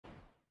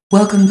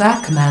Welcome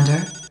back,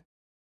 Commander.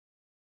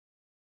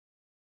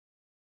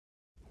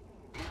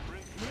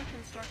 New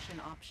construction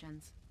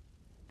options.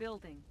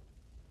 Building.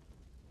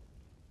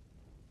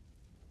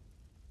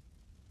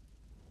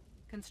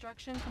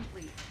 Construction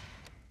complete.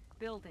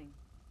 Building.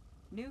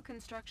 New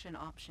construction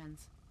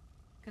options.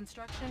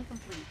 Construction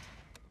complete.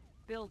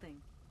 Building.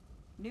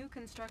 New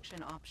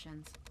construction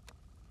options.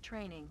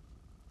 Training.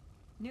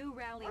 New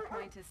rally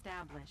point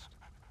established.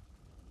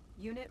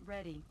 Unit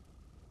ready.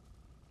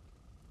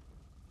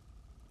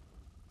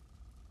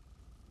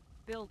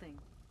 Building.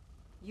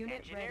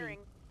 Unit Engineering.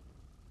 ready.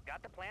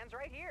 Got the plans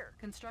right here.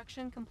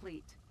 Construction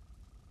complete.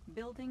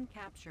 Building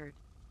captured.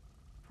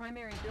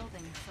 Primary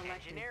building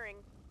selected. Engineering.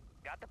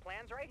 Got the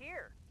plans right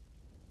here.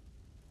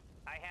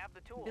 I have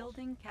the tools.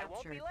 Building I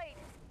won't be captured. late.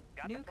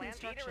 Got New the plans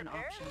construction need a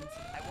repair? options.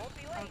 I won't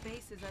be Our late.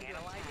 base is under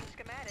Analyzing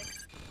attack.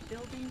 schematics.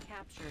 Building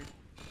captured.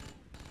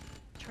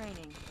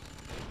 Training.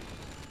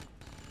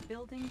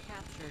 Building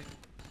captured.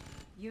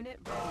 Unit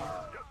ready.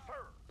 Yes,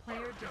 sir.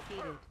 Player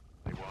defeated.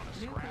 They want to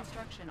New scrap.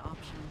 construction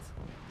options.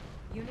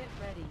 Unit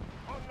ready.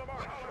 On the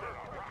mark.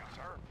 Rock,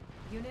 sir.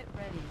 Unit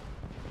ready.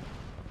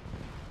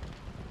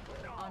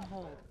 On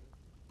hold.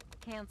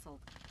 Cancelled.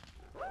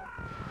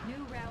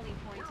 New rally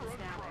point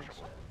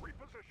established.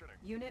 Repositioning.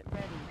 Unit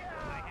ready.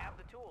 I have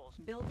the tools.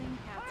 Building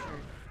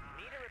captured.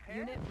 Need a repair?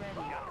 Unit ready.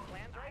 Got the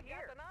plans right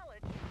here. Got the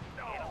knowledge.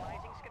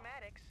 Analyzing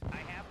schematics. I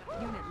have the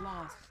tools. Unit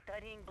lost.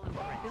 Studying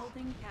blueprints.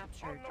 Building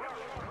captured.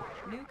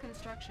 New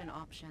construction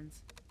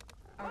options.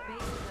 Our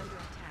base is under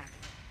attack.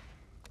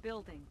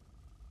 Building.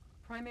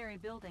 Primary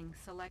building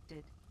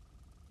selected.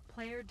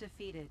 Player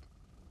defeated.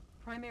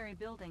 Primary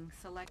building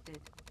selected.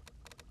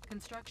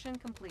 Construction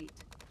complete.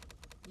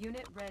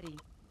 Unit ready.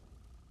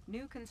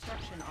 New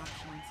construction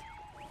options.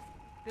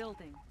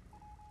 Building.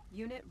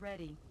 Unit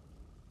ready.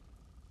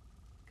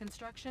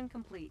 Construction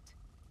complete.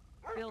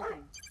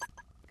 Building.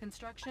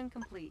 Construction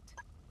complete.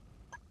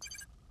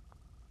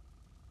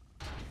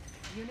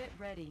 Unit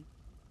ready.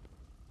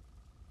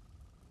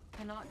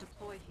 Cannot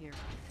deploy here.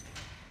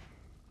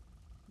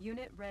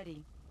 Unit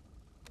ready.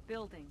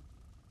 Building.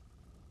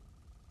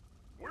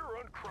 We're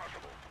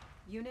uncrushable.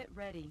 Unit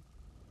ready.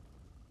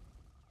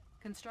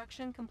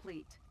 Construction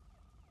complete.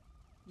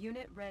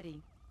 Unit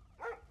ready.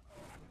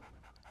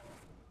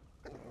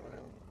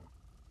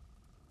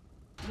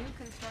 New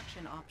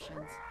construction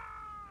options.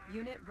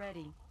 Unit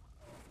ready.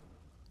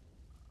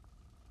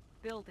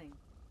 Building.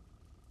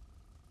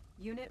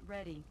 Unit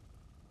ready.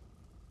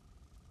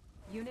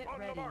 Unit On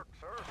the ready. mark,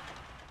 sir.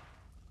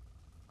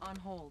 On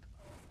hold.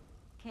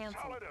 Cancel.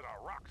 Solid as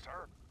a rock,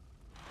 sir.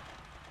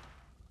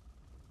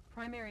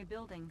 Primary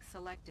building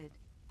selected.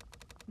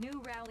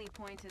 New rally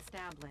point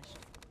established.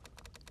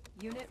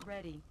 Unit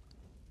ready.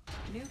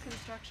 New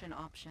construction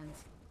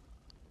options.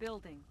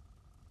 Building.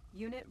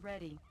 Unit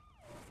ready.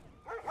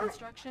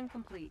 Construction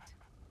complete.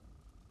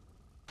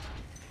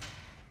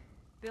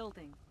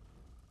 Building.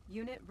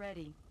 Unit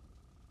ready.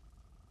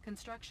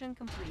 Construction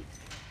complete.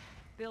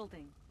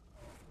 Building.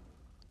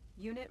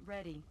 Unit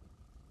ready.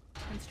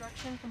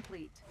 Construction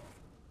complete.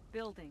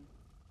 Building.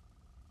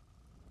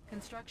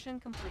 Construction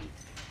complete.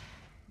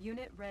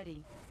 Unit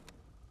ready.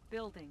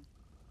 Building.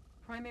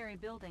 Primary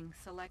building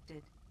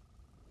selected.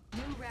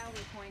 New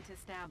rally point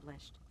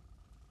established.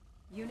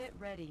 Unit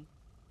ready.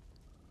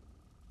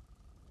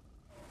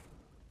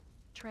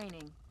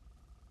 Training.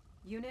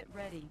 Unit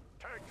ready.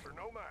 Tanks are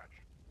no match.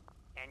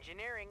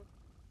 Engineering.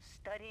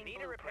 Studying Need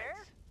a blueprints. repair?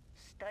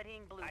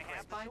 Studying blueprints. I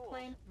have the Spy tools.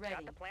 plane ready.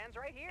 Got the plans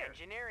right here.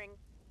 Engineering.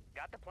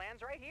 Got the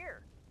plans right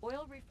here.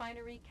 Oil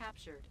refinery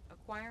captured.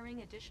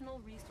 Acquiring additional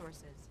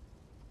resources.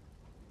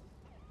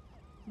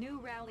 New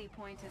rally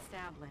point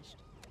established.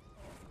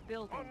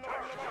 Building. On the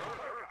mark,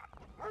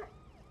 sir.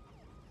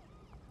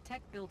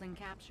 Tech building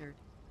captured.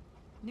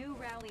 New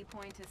rally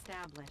point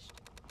established.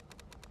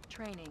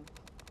 Training.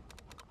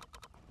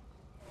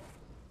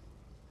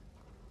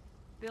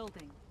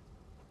 Building.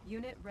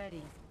 Unit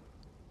ready.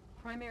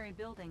 Primary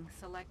building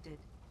selected.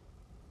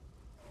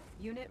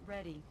 Unit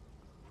ready.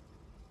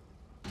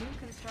 New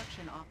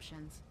construction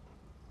options.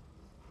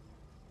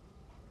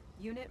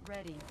 Unit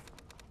ready.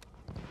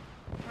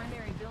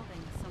 Primary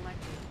building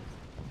selected.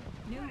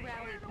 New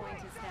rally point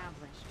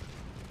established.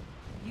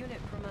 Unit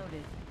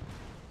promoted.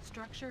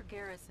 Structure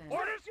garrison.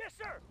 Orders, yes,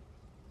 sir.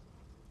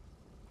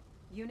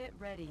 Unit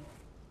ready.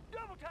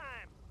 Double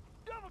time.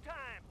 Double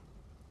time.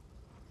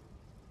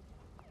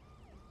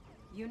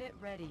 Unit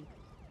ready.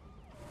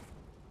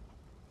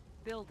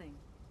 Building.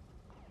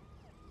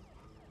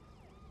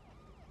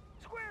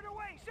 Squared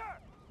away, sir.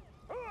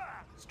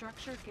 Hooah!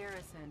 Structure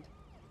garrisoned.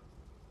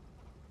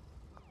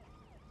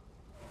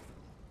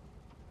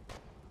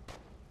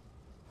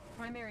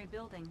 Primary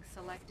building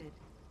selected.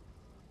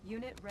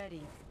 Unit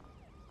ready.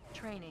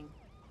 Training.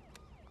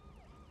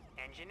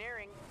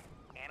 Engineering.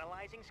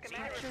 Analyzing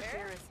schematics. Structure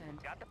Repair?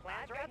 garrisoned. Got the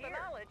plans I right got the here.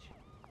 knowledge.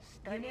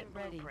 Studying Unit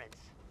ready. blueprints.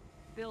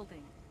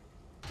 Building.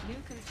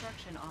 New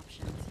construction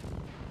options.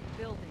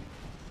 Building.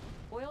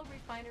 Oil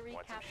refinery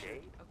Want some captured.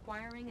 shade?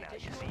 Acquiring Now you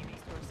additional see me.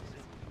 resources.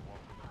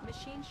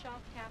 Machine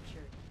shop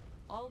captured.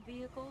 All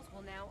vehicles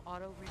will now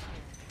auto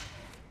repair.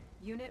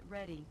 Unit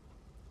ready.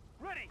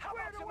 Ready.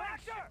 Squared away,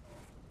 sir.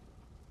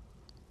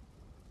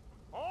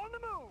 On the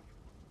move.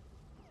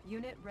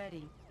 Unit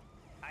ready.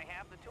 I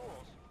have the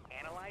tools.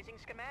 Analyzing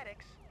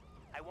schematics.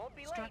 I won't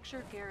be late.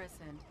 Structure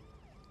garrisoned.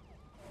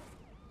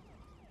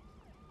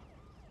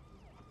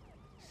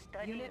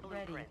 Studying Unit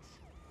ready. blueprints.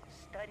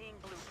 Studying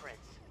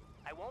blueprints.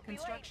 I won't be late.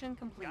 Construction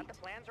complete. Got the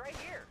plans right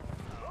here.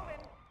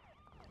 Moving.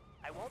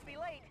 I won't be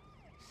late.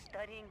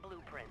 Studying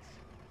blueprints.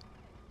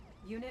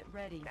 Unit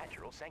ready.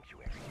 Natural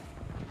sanctuary.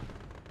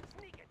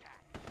 Sneak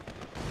attack.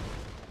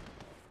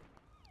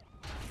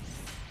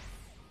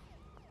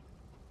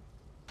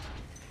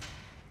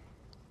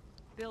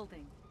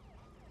 Building.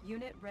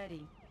 Unit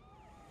ready.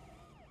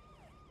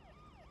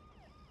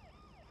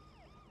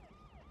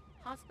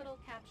 Hospital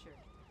captured.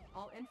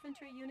 All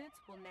infantry units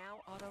will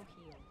now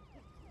auto-heal.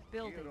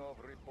 Building. Gear of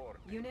report.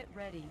 Unit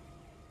ready.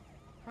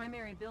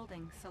 Primary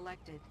building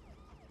selected.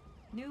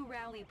 New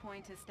rally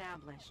point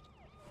established.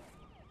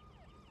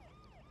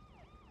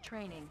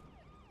 Training.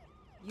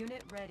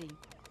 Unit ready.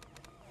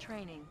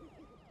 Training.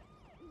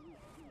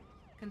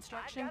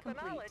 Construction I've got the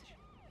complete. knowledge.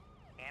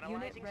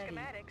 Analyzing ready.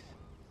 schematics.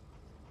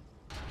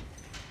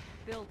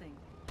 Building.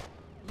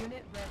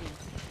 Unit ready.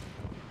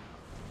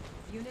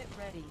 Unit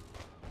ready.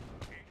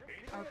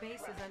 Our base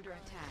is under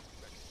attack.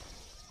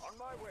 On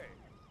my way.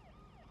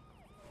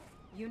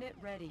 Unit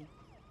ready.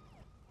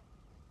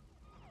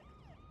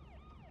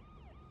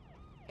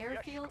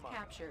 Airfield Commander.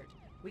 captured.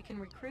 We can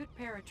recruit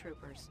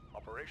paratroopers.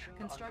 Operation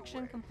Construction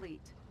underway.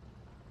 complete.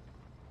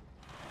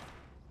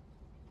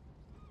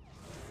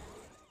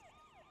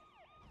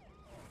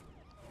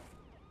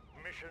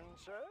 Mission,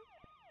 sir?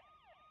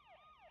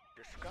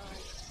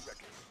 Disguise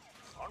ready.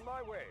 On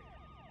my way.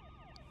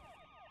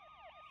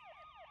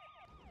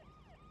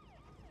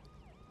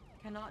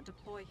 Cannot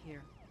deploy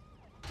here.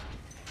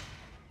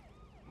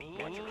 Mean,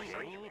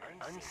 Green,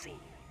 unseen.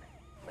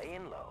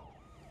 Laying low.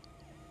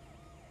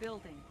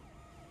 Building.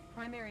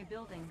 Primary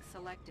building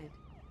selected.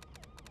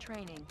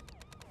 Training.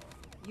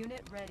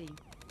 Unit ready.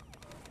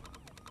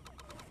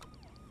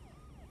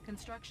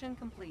 Construction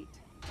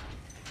complete.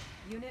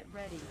 Unit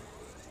ready.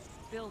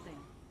 Building.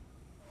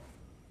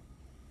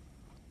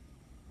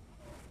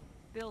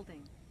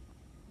 Building.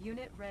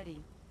 Unit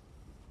ready.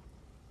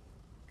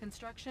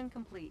 Construction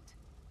complete.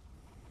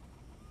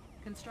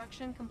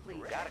 Construction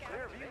complete. Got a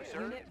clear view,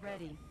 sir. Unit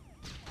ready.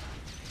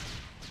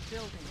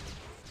 Building.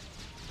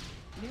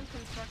 New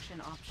construction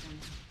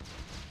options.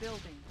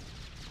 Building.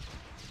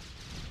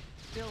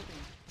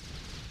 Building.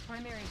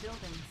 Primary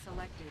building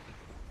selected.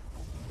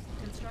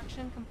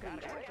 Construction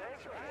complete.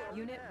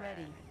 Unit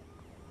ready.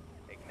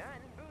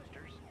 Igniting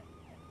boosters.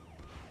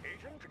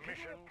 Agent,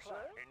 mission, sir?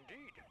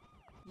 Indeed.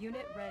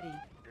 Unit ready.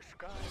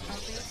 Disguise Our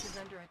base is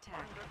under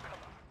attack.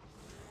 undercover.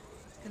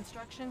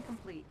 Construction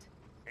complete.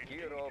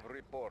 Gear of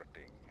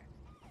reporting.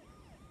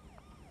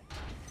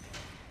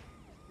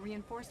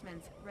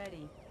 Reinforcements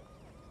ready.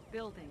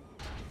 Building.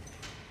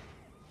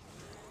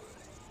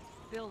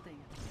 Building.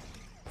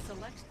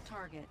 Select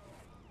target.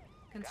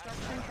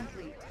 Construction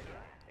complete.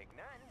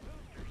 Igniting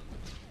boosters.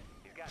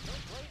 He's got no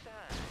place to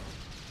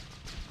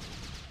hide.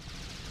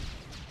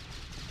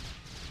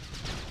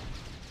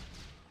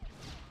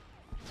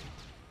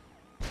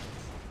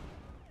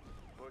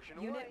 Pushing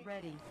away. Unit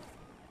ready.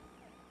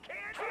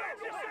 Can't do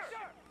it,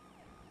 sir.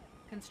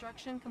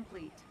 Construction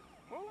complete.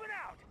 Moving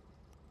out.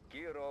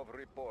 Gear of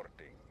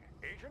reporting.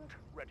 Agent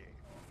ready.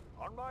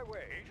 On my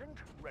way. Agent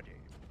ready.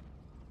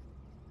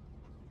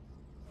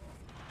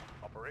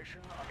 Operation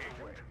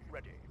underway. Agent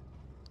ready.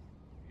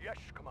 Yes,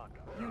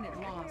 Commander. Unit Give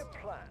me lost. a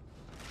plan.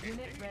 Unit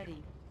Indeed.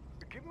 ready.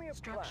 Give me a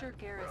Structure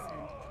plan.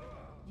 garrisoned.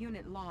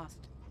 Unit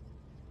lost.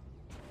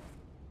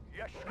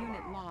 Yes, Unit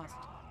Commander. lost.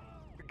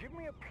 Give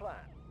me a plan.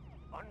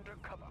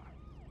 Undercover.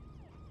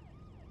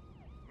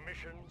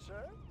 Mission,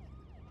 sir?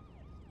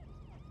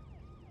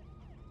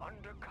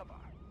 Undercover.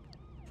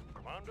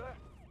 Commander?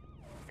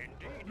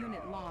 Indeed.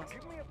 Unit lost.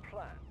 Give me a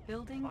plan.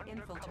 Building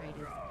Undercover.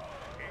 infiltrated.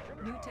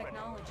 Agent New ready.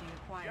 technology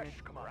acquired.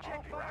 Yes, Commander.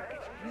 Check fire.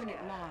 Unit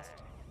lost.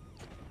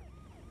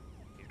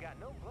 He's got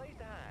no place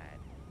to hide.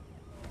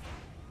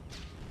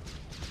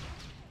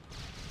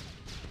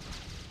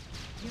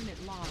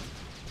 Unit lost.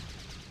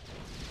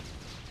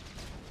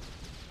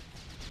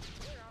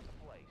 Clear out the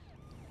place.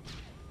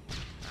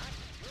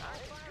 I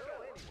can go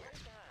anywhere.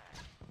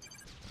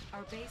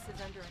 Our base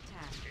is under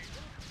attack.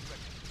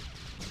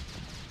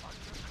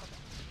 Undercover.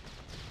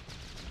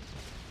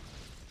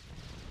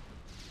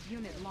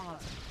 Unit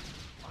lost.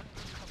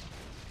 Undercover.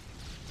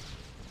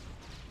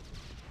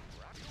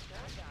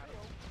 I got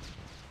him.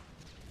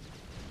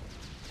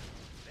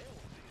 They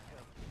won't see us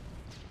coming.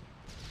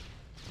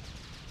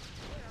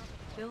 Clear out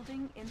the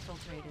Building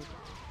infiltrated.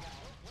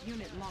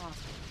 Unit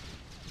lost.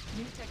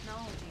 New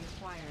technology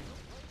acquired.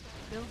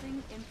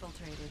 Building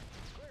infiltrated.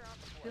 clear out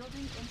the place.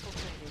 Building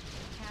infiltrated.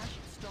 Cash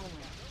stolen.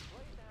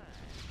 Place to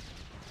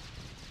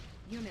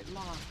hide. Unit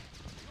lost.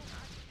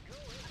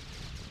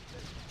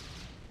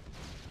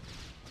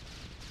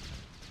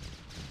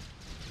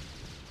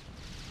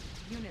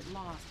 Unit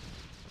lost.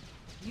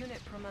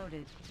 Unit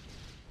promoted.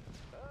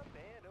 Up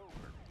and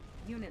over.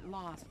 Unit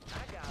lost.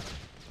 I got him.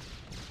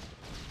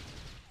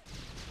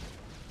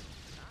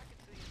 I can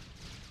see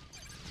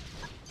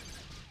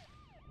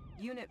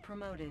him. Unit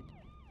promoted.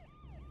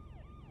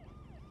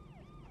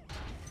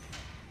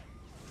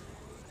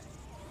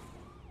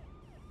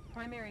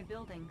 Primary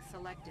building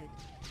selected.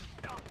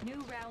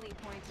 New rally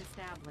point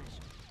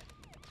established.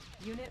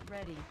 Unit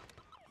ready.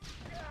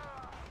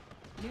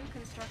 New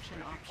construction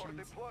For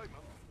options.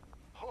 deployment.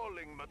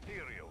 Hauling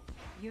materials.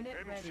 Unit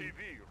ready.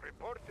 MCV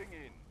reporting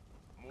in.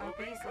 Our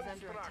Moving base is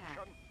under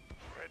construction.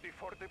 Ready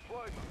for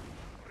deployment.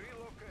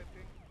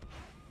 Relocating.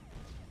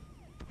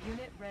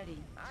 Unit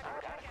ready. I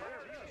got him.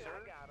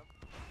 I got him.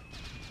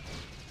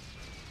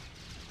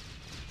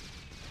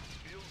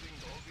 Building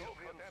the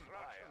Soviet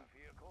Empire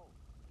vehicle.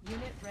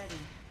 Unit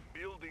ready.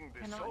 Building the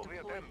Cannot Soviet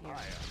deploy here.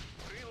 Empire.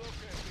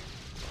 Relocating.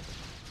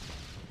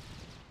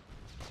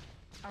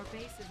 Our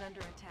base is under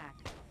attack.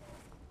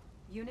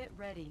 Unit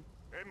ready.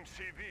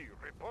 MCV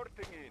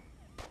reporting in.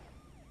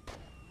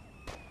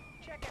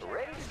 Check it.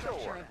 Ready to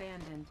Structure soar.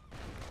 abandoned.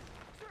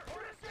 Sir,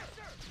 order, sir,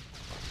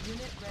 sir.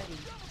 Unit ready.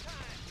 Double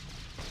time.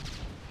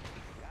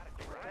 Got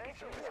a clear Thanks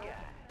picture for of the the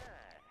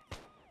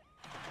sky.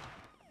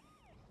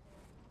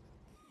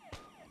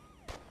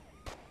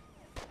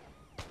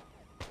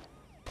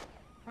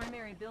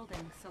 Primary building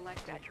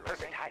selected.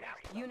 Perfect hideout.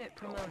 Unit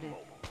promoted.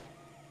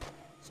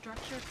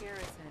 Structure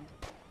garrisoned.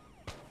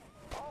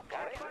 All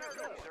Got it.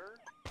 fired up, sir.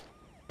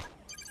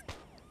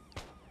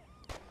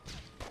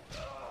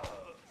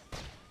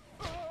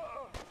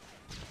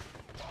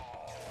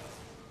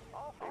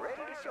 All Ready to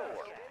fired up.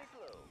 soar. Steady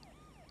flow.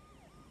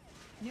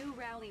 New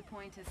rally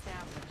point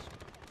established.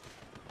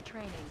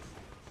 Training.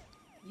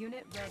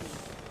 Unit ready.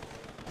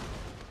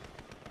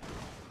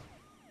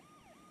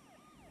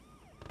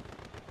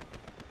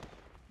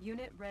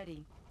 Unit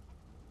ready.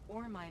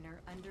 Ore miner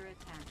under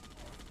attack.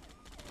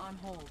 On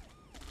hold.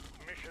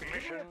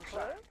 Mission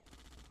set.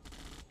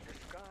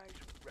 Disguise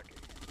ready.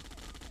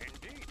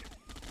 Indeed.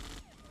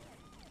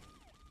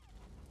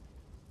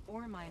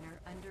 Ore miner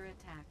under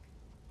attack.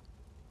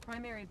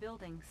 Primary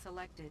building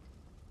selected.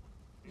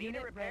 Need a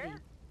Unit repair? ready.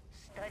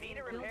 Studying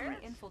Building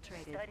blueprints.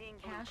 infiltrated. Studying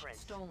Cash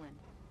blueprints. stolen.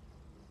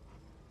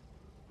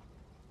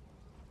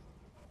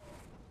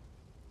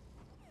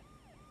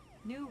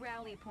 New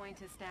rally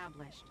point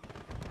established.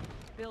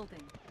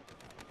 Building.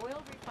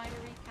 Oil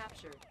refinery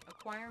captured.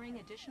 Acquiring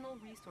additional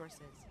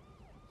resources.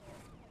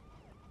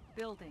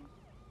 Building.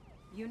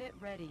 Unit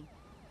ready.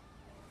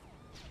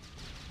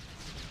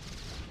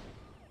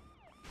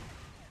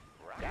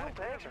 Fuel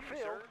tanks are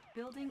filled.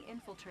 Building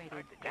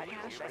infiltrated. Cash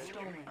Cash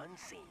stolen.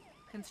 unseen.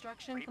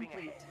 Construction Creeping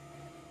complete. ahead.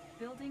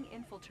 Building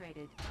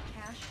infiltrated.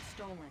 Cash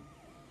stolen.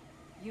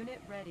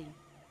 Unit ready.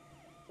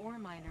 Ore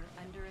miner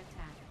under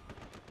attack.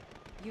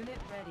 Unit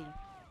ready.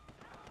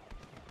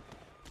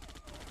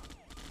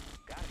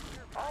 Got a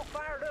clear All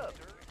fired up.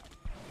 sir.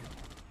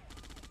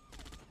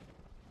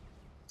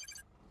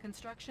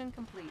 Construction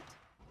complete.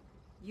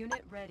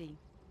 Unit ready.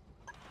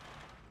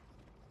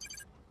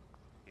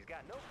 He's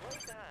got no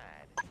place to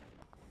hide.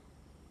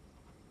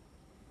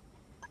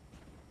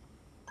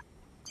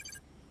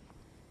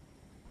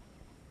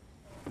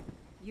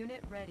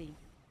 Unit ready.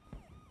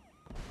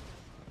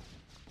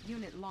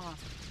 Unit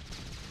lost.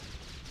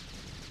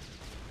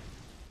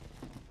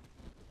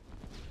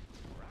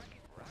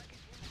 Rocket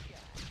in the sky.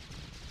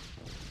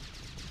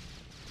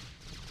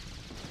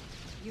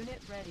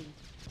 Unit ready.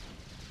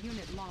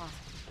 Unit lost.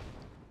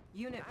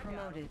 Unit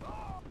promoted.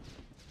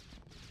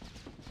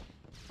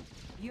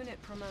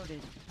 Unit promoted.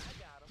 I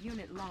got him.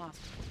 Unit lost.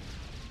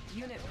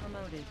 Unit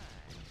promoted.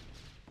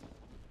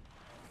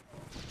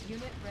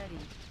 Unit ready.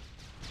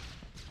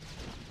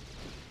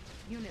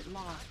 Unit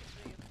lost.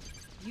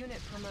 Unit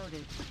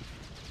promoted.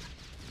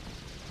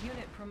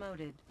 Unit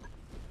promoted.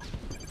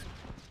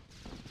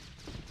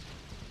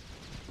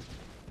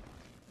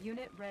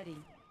 Unit ready.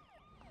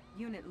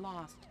 Unit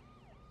lost.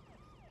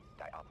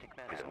 Dioptic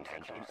manifold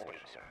sensor in order,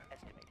 sir.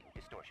 Estimating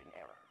distortion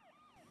error.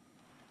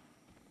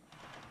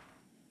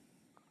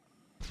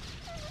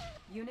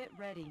 Unit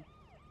ready.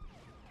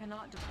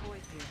 Cannot deploy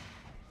here.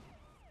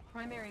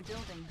 Primary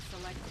building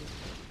selected.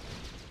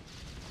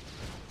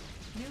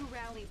 New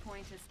rally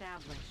point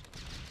established.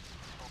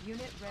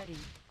 Unit ready.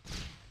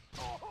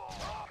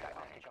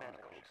 Dioptic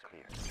manifold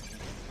clear.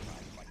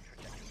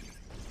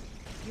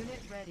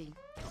 Unit ready.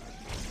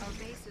 Our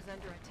base is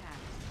under attack.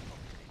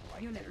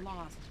 Unit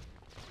lost.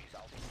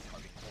 Resolving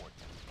target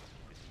coordinates.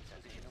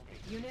 Positional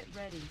data. Unit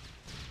ready.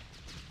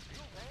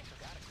 Fuel tanks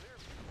got a clear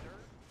view, sir.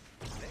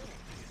 They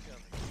won't see us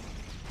coming.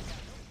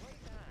 Got no place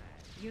to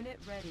hide. Unit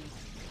ready.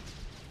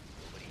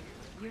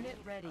 Unit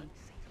ready.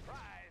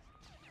 Surprise!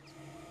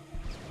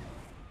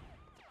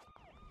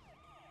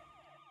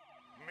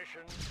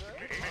 Mission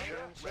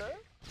set.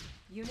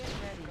 Unit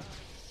ready.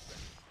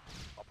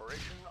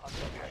 Operation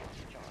underway.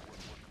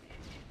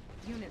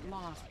 Unit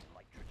lost.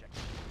 Light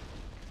trajectory.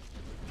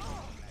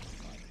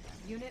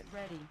 Unit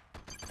ready.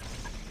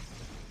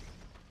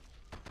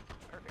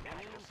 Perfect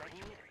natural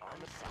sanctuary on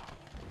the south.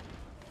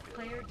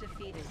 Player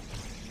defeated.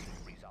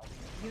 Resolving.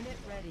 Unit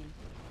ready.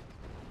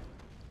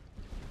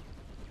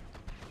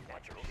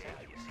 Natural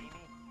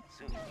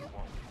Soon you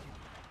won't.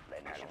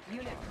 Lend me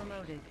Unit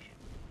promoted.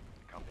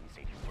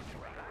 compensated for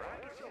terrain.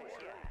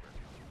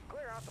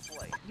 Clear out the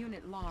place.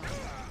 Unit lost.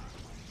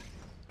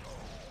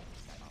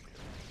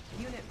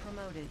 Unit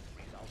promoted.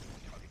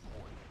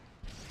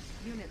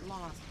 Unit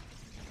lost.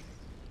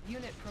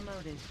 Unit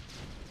promoted.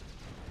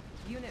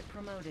 Unit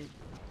promoted.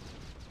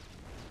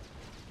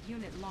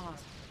 Unit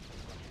lost.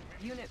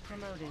 Unit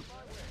promoted.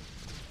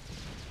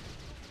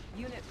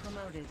 Unit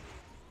promoted.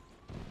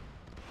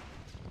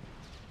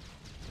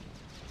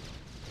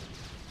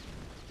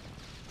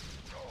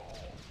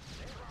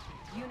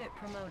 Unit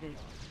promoted.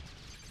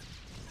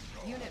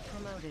 Unit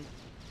promoted.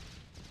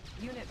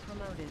 Unit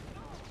promoted.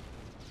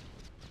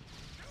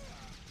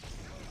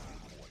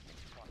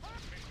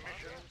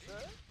 Mission,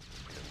 sir?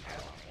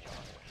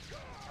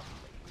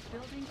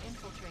 Building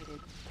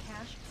infiltrated.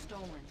 Cash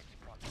stolen.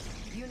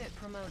 Unit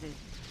promoted.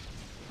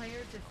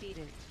 Player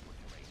defeated.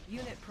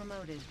 Unit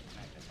promoted.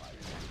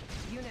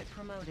 Unit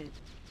promoted.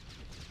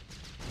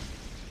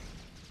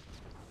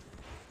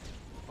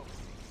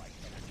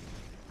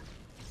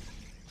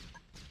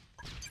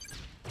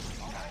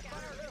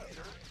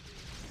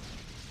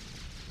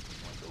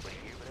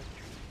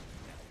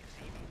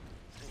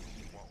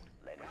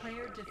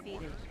 Player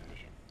defeated.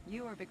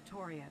 You are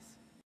victorious.